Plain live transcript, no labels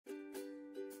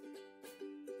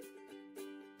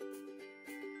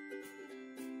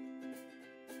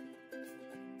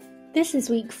This is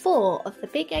week 4 of the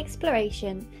Big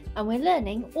Exploration and we're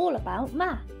learning all about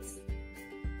maths.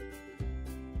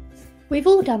 We've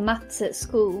all done maths at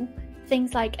school,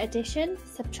 things like addition,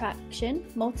 subtraction,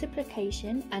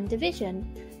 multiplication and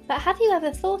division. But have you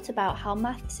ever thought about how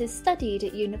maths is studied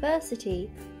at university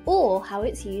or how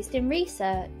it's used in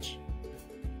research?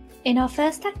 In our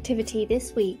first activity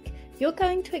this week, you're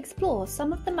going to explore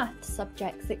some of the maths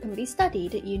subjects that can be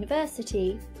studied at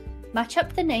university. Match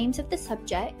up the names of the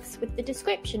subjects with the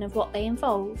description of what they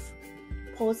involve.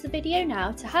 Pause the video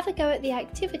now to have a go at the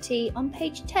activity on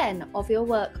page 10 of your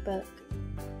workbook.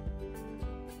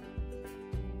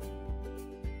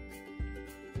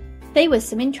 They were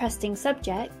some interesting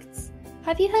subjects.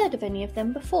 Have you heard of any of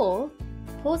them before?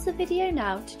 Pause the video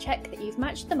now to check that you've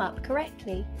matched them up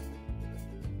correctly.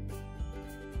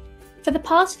 For the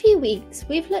past few weeks,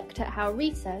 we've looked at how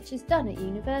research is done at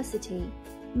university.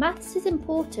 Maths is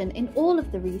important in all of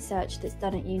the research that's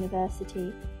done at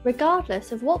university,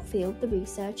 regardless of what field the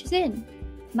research is in.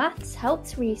 Maths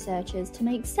helps researchers to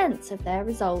make sense of their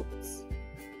results.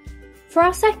 For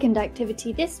our second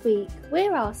activity this week,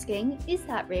 we're asking, is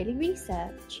that really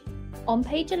research? On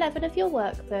page 11 of your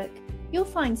workbook, you'll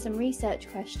find some research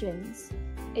questions.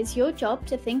 It's your job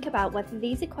to think about whether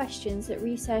these are questions that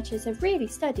researchers have really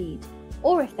studied,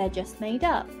 or if they're just made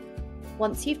up.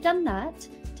 Once you've done that,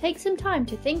 take some time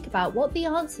to think about what the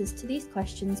answers to these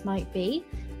questions might be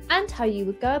and how you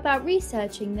would go about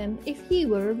researching them if you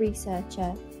were a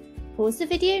researcher. Pause the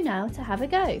video now to have a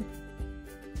go.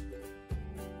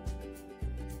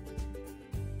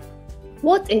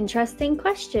 What interesting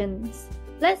questions!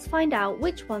 Let's find out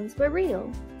which ones were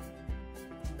real.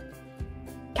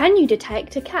 Can you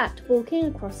detect a cat walking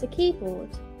across a keyboard?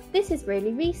 This is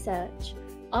really research.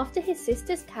 After his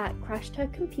sister's cat crashed her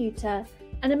computer,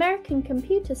 an American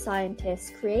computer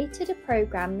scientist created a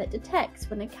program that detects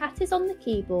when a cat is on the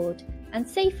keyboard and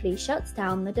safely shuts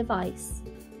down the device.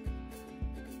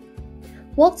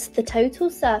 What's the total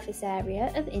surface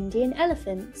area of Indian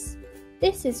elephants?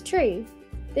 This is true.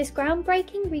 This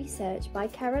groundbreaking research by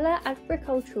Kerala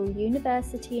Agricultural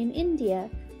University in India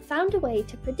found a way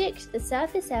to predict the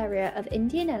surface area of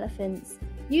Indian elephants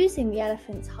using the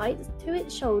elephant's height to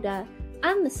its shoulder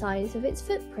and the size of its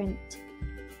footprint.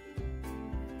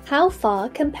 How far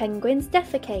can penguins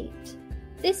defecate?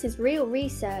 This is real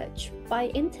research by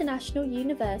International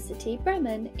University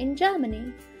Bremen in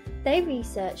Germany. They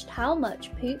researched how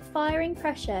much poop-firing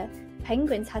pressure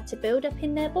penguins had to build up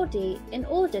in their body in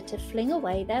order to fling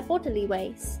away their bodily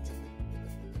waste.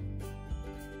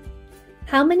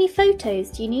 How many photos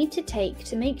do you need to take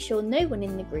to make sure no one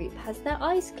in the group has their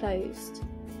eyes closed?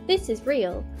 This is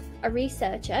real. A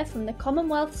researcher from the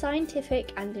Commonwealth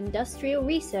Scientific and Industrial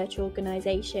Research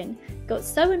Organisation got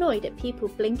so annoyed at people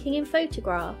blinking in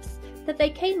photographs that they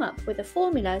came up with a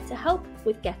formula to help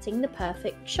with getting the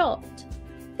perfect shot.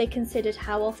 They considered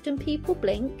how often people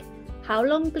blink, how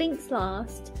long blinks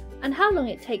last, and how long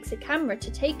it takes a camera to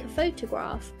take a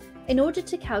photograph in order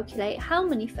to calculate how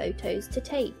many photos to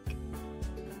take.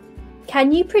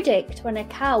 Can you predict when a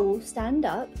cow will stand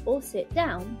up or sit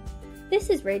down? This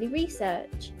is really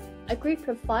research. A group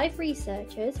of 5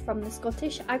 researchers from the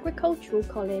Scottish Agricultural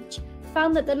College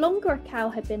found that the longer a cow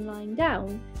had been lying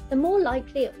down, the more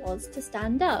likely it was to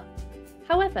stand up.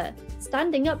 However,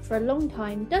 standing up for a long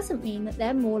time doesn't mean that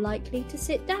they're more likely to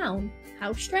sit down.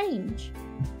 How strange!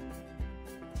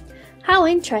 How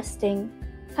interesting!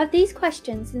 Have these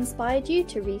questions inspired you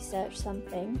to research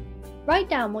something? Write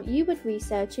down what you would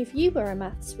research if you were a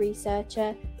maths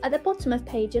researcher at the bottom of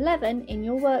page 11 in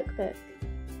your workbook.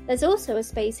 There's also a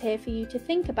space here for you to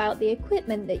think about the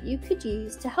equipment that you could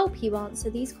use to help you answer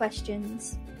these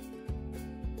questions.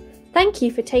 Thank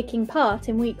you for taking part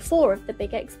in week 4 of the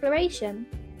Big Exploration.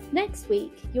 Next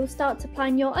week, you'll start to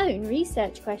plan your own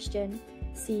research question.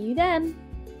 See you then!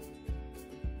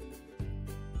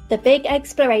 The Big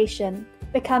Exploration.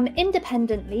 Become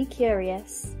independently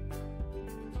curious.